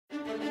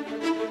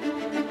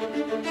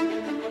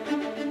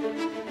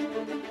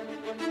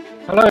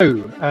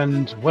Hello,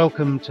 and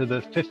welcome to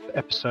the fifth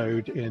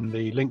episode in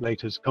the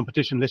Linklaters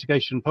Competition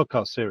Litigation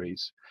Podcast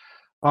Series.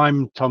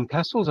 I'm Tom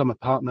Cassels. I'm a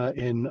partner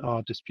in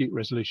our dispute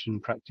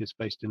resolution practice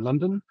based in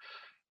London.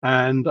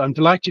 And I'm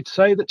delighted to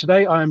say that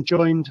today I am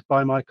joined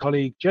by my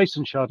colleague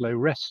Jason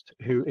Shardlow-Wrest,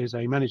 who is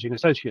a managing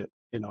associate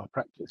in our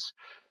practice.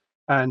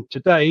 And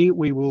today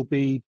we will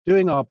be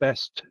doing our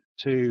best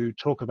to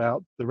talk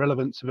about the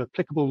relevance of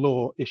applicable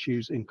law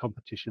issues in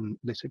competition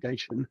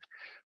litigation,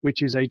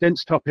 which is a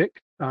dense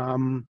topic,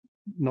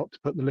 not to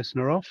put the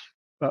listener off,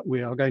 but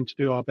we are going to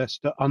do our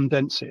best to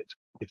undense it,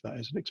 if that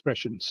is an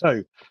expression.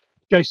 So,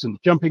 Jason,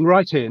 jumping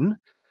right in,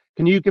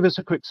 can you give us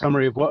a quick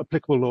summary of what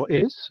applicable law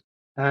is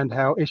and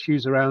how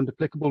issues around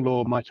applicable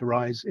law might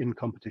arise in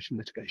competition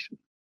litigation?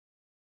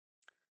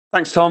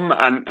 Thanks, Tom,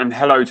 and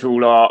hello to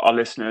all our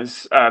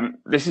listeners.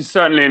 This is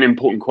certainly an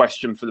important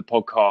question for the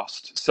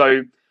podcast.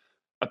 So,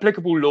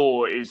 applicable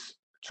law is,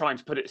 trying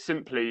to put it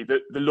simply, the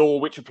law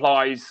which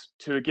applies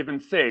to a given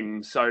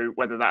thing. So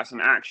whether that's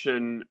an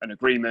action, an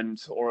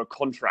agreement, or a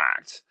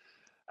contract.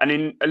 And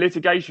in a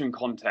litigation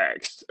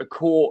context, a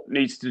court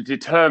needs to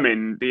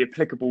determine the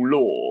applicable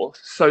law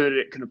so that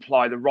it can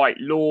apply the right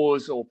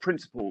laws or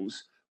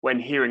principles when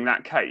hearing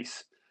that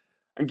case.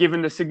 And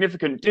given the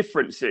significant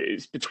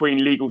differences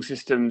between legal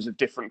systems of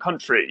different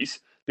countries,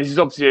 this is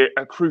obviously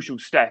a crucial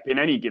step in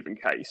any given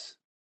case.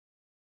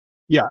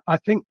 Yeah, I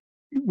think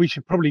we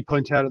should probably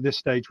point out at this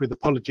stage, with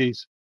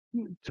apologies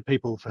to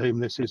people for whom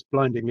this is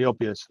blindingly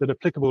obvious, that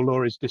applicable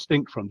law is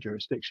distinct from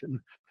jurisdiction.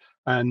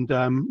 And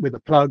with a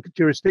plug,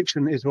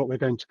 jurisdiction is what we're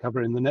going to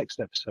cover in the next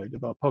episode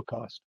of our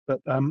podcast. But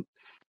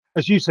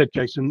as you said,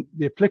 Jason,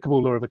 the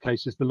applicable law of a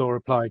case is the law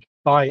applied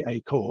by a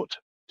court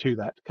to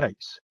that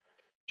case.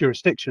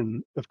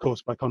 Jurisdiction, of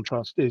course, by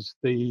contrast, is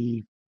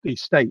the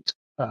state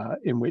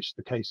in which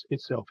the case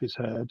itself is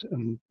heard,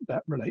 and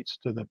that relates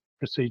to the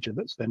procedure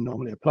that's then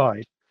normally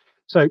applied.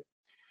 So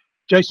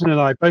Jason and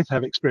I both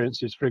have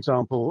experiences, for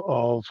example,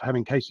 of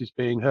having cases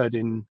being heard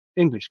in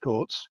English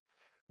courts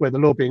where the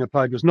law being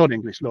applied was not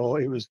English law,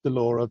 it was the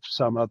law of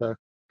some other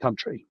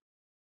country.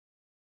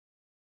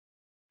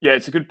 Yeah,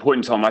 it's a good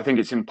point, Tom. I think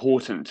it's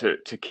important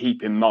to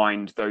keep in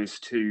mind those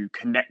two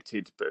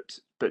connected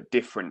but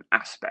different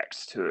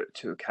aspects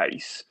to a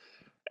case.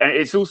 And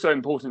it's also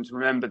important to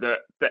remember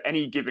that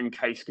any given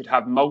case could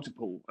have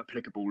multiple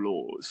applicable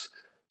laws.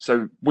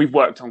 So we've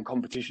worked on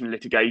competition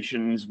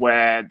litigations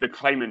where the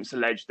claimants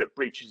alleged that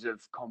breaches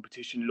of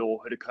competition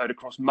law had occurred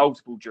across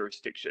multiple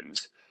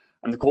jurisdictions,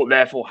 and the court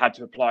therefore had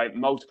to apply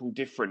multiple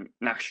different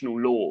national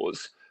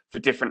laws for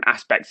different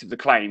aspects of the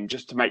claim,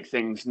 just to make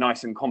things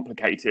nice and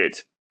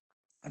complicated.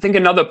 I think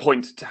another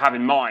point to have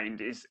in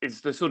mind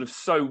is the sort of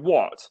so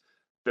what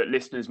that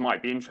listeners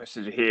might be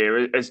interested to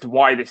hear as to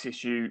why this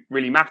issue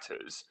really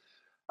matters.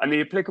 And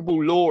the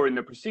applicable law in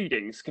the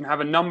proceedings can have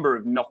a number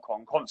of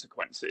knock-on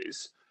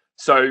consequences.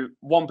 So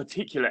one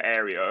particular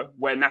area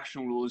where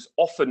national laws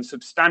often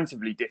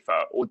substantively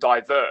differ or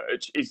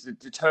diverge is the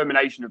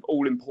determination of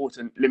all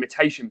important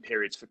limitation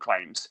periods for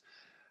claims.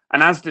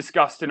 And as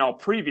discussed in our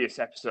previous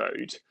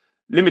episode,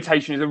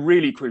 limitation is a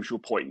really crucial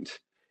point.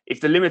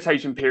 If the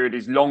limitation period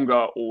is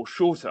longer or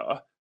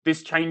shorter,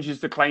 this changes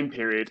the claim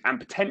period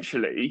and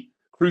potentially,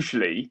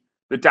 crucially,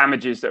 the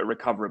damages that are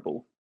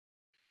recoverable.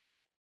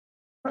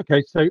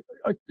 Okay, so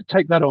I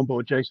take that on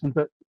board, Jason,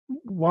 but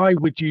why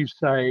would you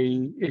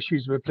say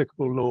issues of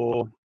applicable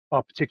law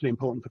are particularly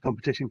important for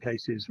competition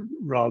cases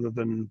rather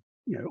than,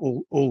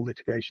 all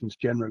litigations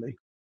generally?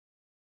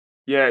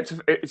 Yeah,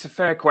 it's a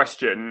fair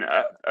question.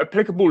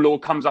 Applicable law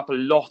comes up a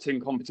lot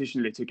in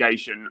competition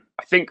litigation,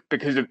 I think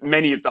because of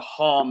many of the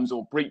harms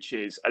or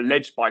breaches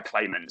alleged by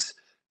claimants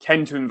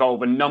tend to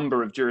involve a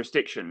number of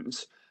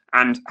jurisdictions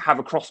and have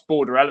a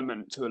cross-border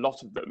element to a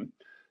lot of them.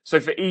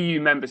 So for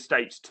EU member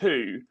states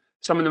too,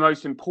 some of the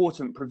most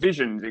important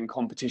provisions in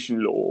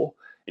competition law,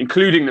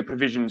 including the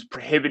provisions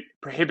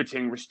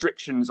prohibiting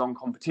restrictions on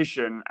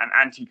competition and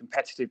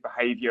anti-competitive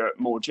behaviour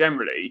more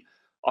generally,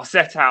 are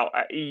set out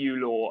at EU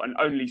law and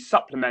only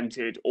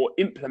supplemented or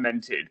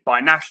implemented by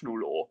national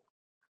law.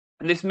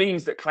 And this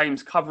means that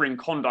claims covering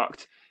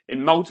conduct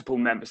in multiple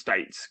member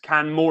states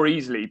can more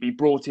easily be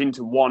brought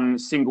into one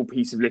single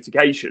piece of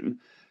litigation,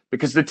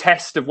 because the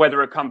test of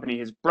whether a company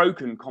has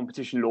broken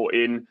competition law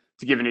in,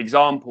 to give an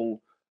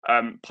example,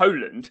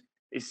 Poland,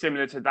 is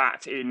similar to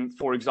that in,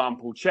 for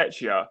example,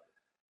 Czechia.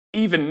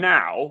 Even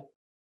now,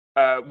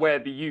 where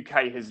the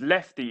UK has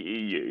left the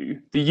EU,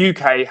 the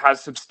UK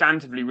has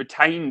substantively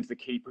retained the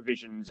key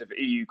provisions of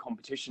EU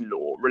competition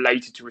law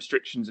related to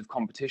restrictions of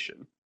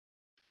competition.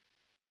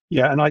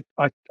 Yeah, and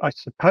I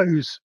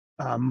suppose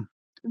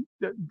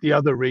the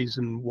other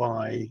reason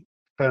why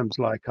firms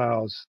like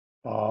ours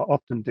are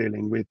often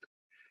dealing with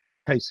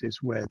cases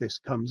where this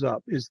comes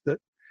up is that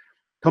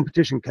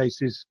competition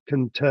cases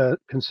can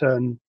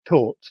concern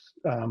torts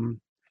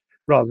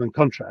rather than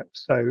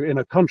contracts. So in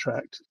a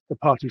contract, the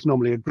parties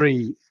normally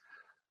agree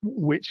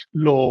which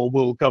law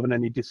will govern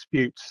any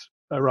disputes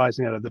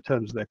arising out of the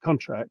terms of their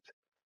contract.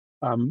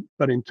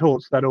 But in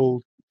torts, that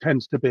all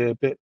tends to be a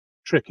bit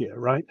trickier,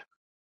 right?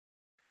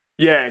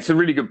 Yeah, it's a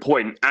really good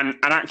point, and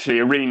actually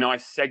a really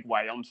nice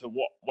segue onto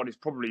what is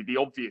probably the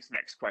obvious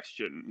next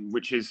question,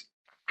 which is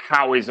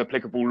how is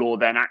applicable law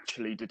then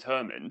actually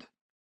determined?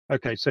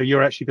 Okay, so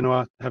you're actually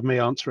going to have me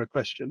answer a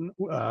question,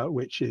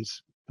 which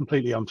is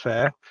completely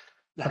unfair,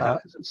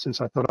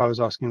 since I thought I was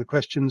asking the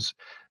questions.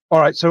 All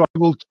right, so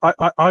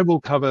I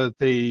will cover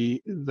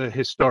the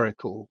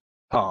historical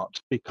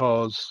part,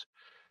 because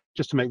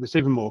just to make this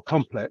even more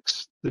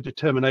complex, the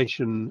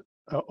determination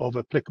of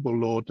applicable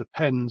law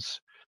depends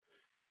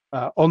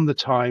on the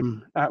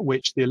time at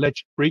which the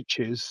alleged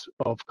breaches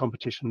of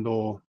competition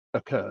law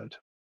occurred.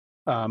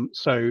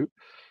 So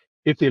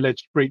if the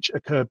alleged breach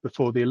occurred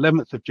before the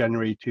 11th of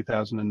January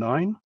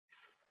 2009,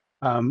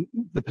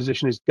 the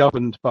position is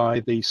governed by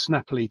the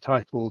snappily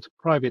titled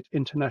Private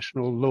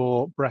International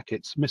Law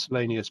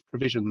 (Miscellaneous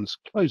Provisions)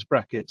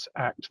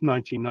 Act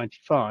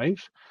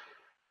 1995,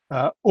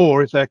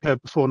 or if they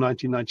occurred before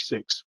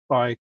 1996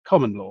 by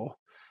common law.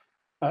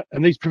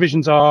 And these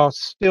provisions are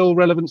still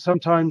relevant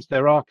sometimes.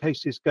 There are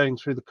cases going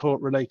through the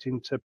court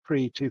relating to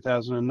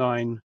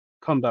pre-2009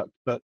 conduct,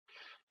 but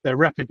they're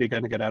rapidly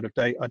going to get out of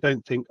date. I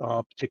don't think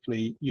are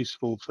particularly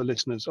useful for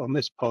listeners on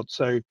this pod.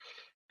 So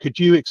could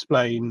you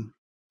explain,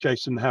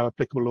 Jason, how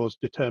applicable law is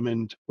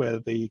determined where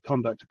the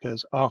conduct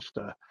occurs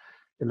after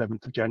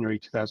 11th of January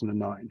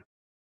 2009?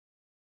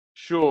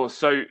 Sure.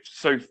 So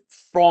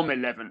from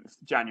 11th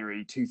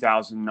January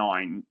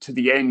 2009 to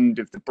the end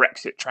of the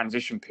Brexit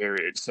transition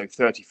period, so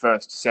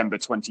 31st December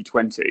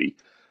 2020,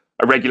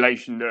 a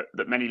regulation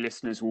that many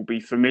listeners will be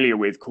familiar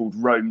with called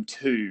Rome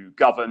II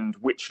governed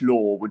which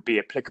law would be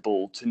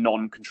applicable to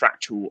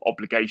non-contractual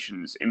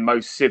obligations in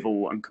most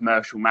civil and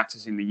commercial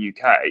matters in the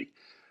UK.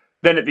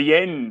 Then at the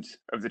end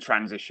of the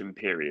transition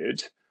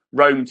period,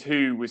 Rome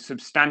II was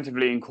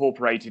substantively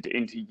incorporated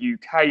into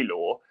UK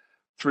law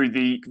through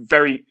the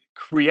very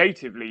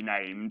creatively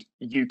named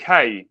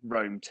UK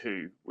Rome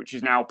II, which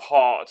is now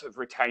part of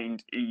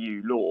retained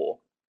EU law.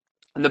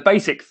 And the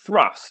basic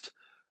thrust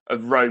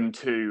of Rome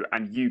II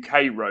and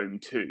UK Rome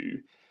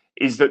II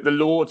is that the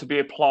law to be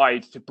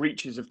applied to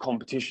breaches of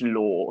competition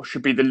law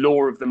should be the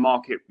law of the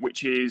market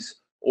which is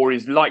or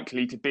is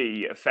likely to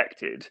be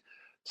affected.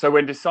 So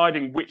when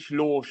deciding which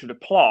law should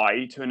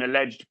apply to an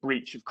alleged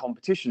breach of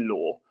competition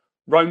law,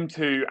 Rome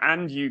II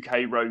and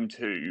UK Rome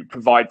II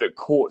provide that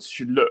courts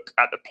should look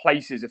at the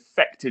places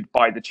affected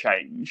by the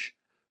change,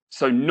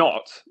 so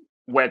not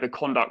where the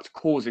conduct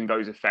causing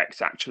those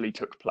effects actually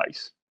took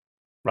place.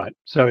 Right.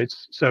 So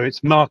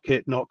it's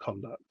market, not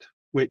conduct,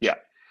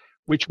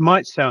 which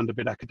might sound a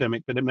bit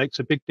academic, but it makes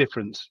a big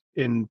difference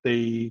in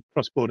the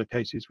cross-border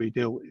cases we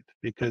deal with,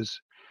 because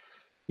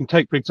you can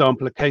take, for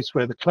example, a case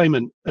where the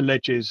claimant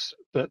alleges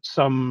that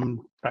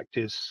some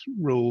practice,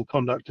 rule,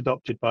 conduct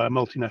adopted by a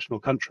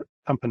multinational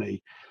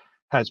company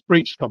has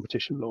breached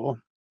competition law.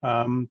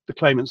 The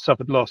claimant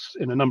suffered loss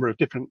in a number of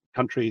different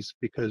countries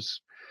because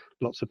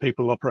lots of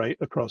people operate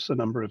across a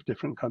number of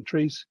different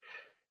countries.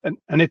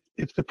 And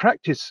if the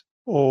practice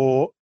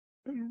or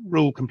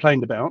rule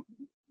complained about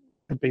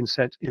had been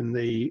set in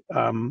the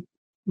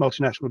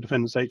multinational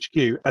defendants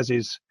HQ, as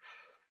is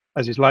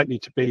likely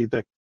to be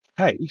the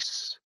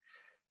case,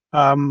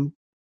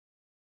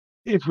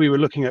 if we were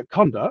looking at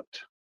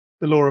conduct,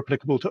 the law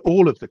applicable to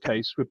all of the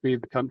case would be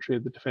the country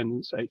of the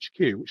defendants HQ,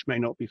 which may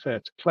not be fair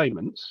to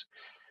claimants.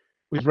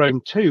 With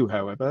Rome II,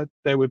 however,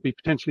 there would be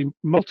potentially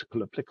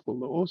multiple applicable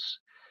laws,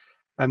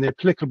 and the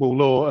applicable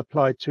law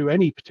applied to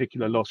any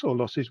particular loss or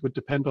losses would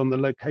depend on the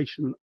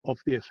location of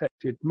the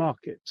affected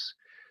markets.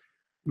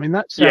 I mean,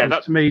 that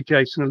sounds to me,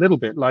 Jason, a little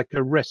bit like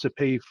a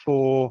recipe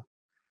for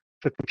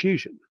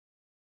confusion.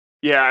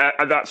 Yeah,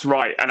 that's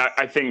right. And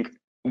I think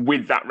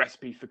with that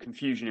recipe for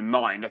confusion in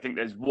mind, I think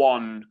there's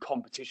one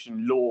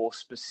competition law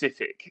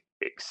specific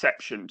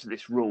exception to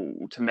this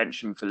rule to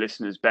mention for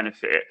listeners'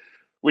 benefit,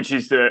 which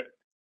is that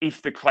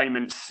if the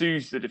claimant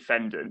sues the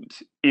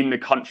defendant in the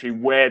country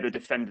where the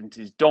defendant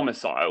is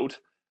domiciled,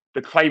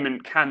 the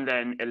claimant can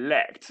then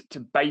elect to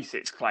base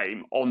its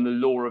claim on the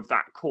law of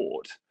that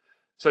court.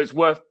 So it's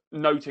worth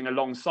noting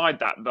alongside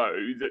that,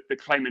 though, that the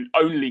claimant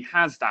only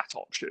has that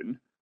option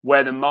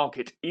where the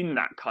market in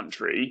that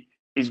country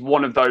is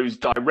one of those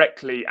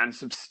directly and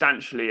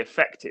substantially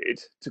affected,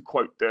 to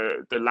quote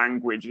the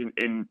language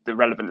in the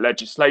relevant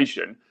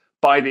legislation,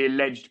 by the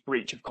alleged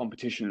breach of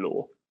competition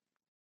law.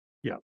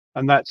 Yeah,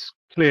 and that's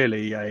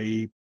clearly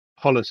a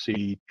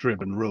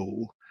policy-driven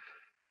rule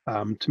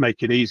to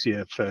make it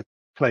easier for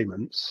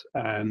claimants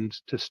and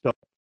to stop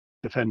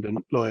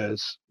defendant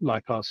lawyers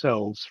like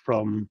ourselves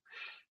from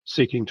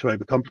seeking to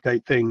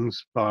overcomplicate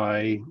things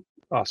by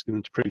asking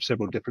them to prove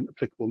several different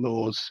applicable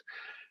laws,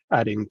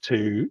 adding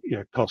to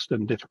cost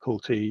and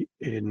difficulty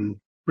in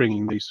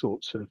bringing these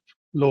sorts of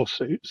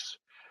lawsuits.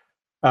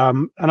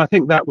 And I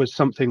think that was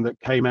something that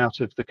came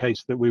out of the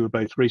case that we were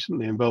both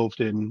recently involved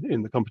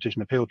in the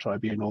Competition Appeal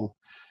Tribunal,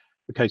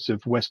 the case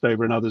of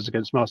Westover and others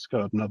against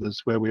MasterCard and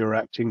others, where we were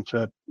acting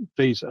for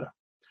Visa.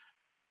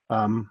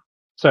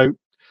 So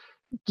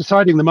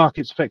deciding the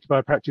markets affected by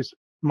a practice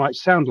might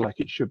sound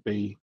like it should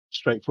be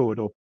straightforward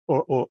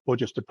or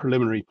just a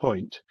preliminary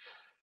point.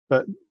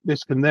 but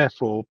this can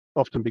therefore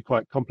often be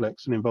quite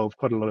complex and involve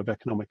quite a lot of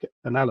economic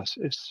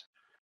analysis.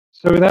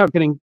 So without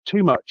getting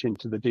too much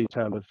into the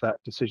detail of that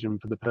decision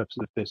for the purpose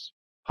of this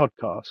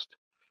podcast,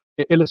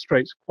 it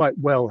illustrates quite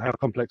well how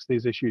complex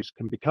these issues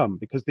can become,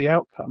 because the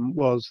outcome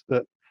was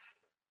that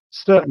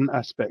certain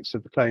aspects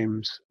of the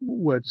claims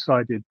were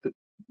decided that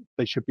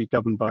they should be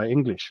governed by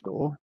English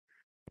law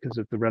because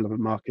of the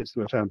relevant markets that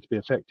were found to be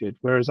affected,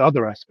 whereas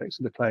other aspects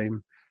of the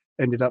claim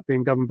ended up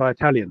being governed by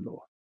Italian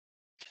law.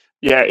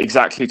 Yeah,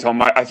 exactly, Tom.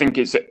 I think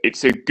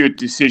it's a good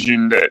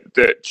decision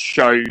that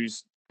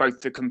shows both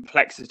the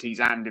complexities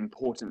and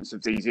importance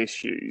of these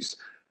issues.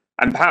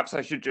 And perhaps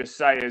I should just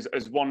say,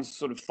 as one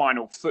sort of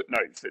final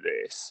footnote for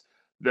this,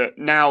 that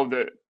now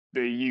that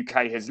the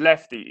UK has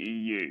left the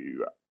EU,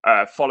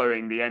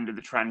 following the end of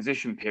the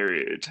transition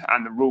period,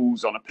 and the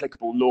rules on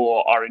applicable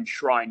law are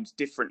enshrined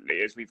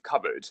differently, as we've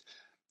covered,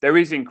 there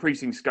is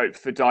increasing scope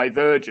for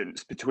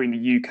divergence between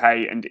the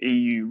UK and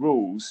EU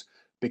rules,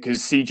 because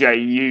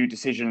CJEU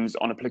decisions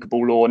on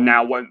applicable law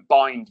now won't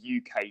bind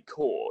UK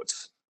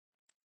courts.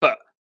 But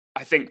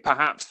I think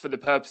perhaps for the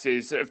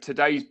purposes of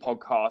today's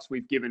podcast,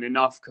 we've given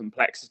enough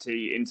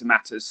complexity into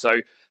matters.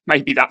 So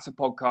maybe that's a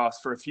podcast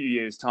for a few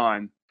years'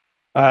 time.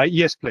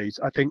 Yes, please.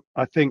 I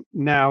think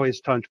now is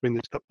time to bring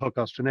this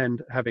podcast to an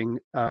end, having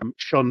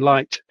shone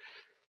light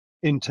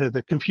into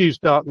the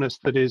confused darkness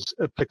that is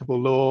applicable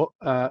law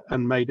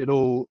and made it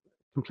all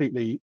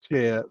completely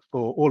clear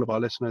for all of our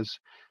listeners.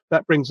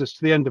 That brings us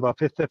to the end of our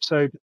 5th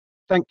episode.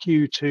 Thank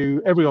you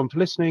to everyone for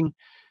listening.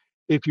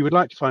 If you would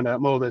like to find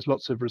out more, there's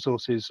lots of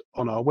resources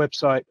on our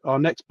website. Our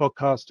next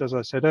podcast, as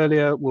I said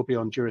earlier, will be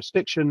on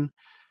jurisdiction.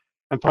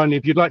 And finally,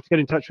 if you'd like to get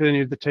in touch with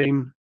any of the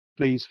team,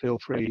 please feel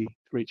free to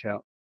reach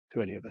out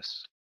to any of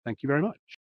us. Thank you very much.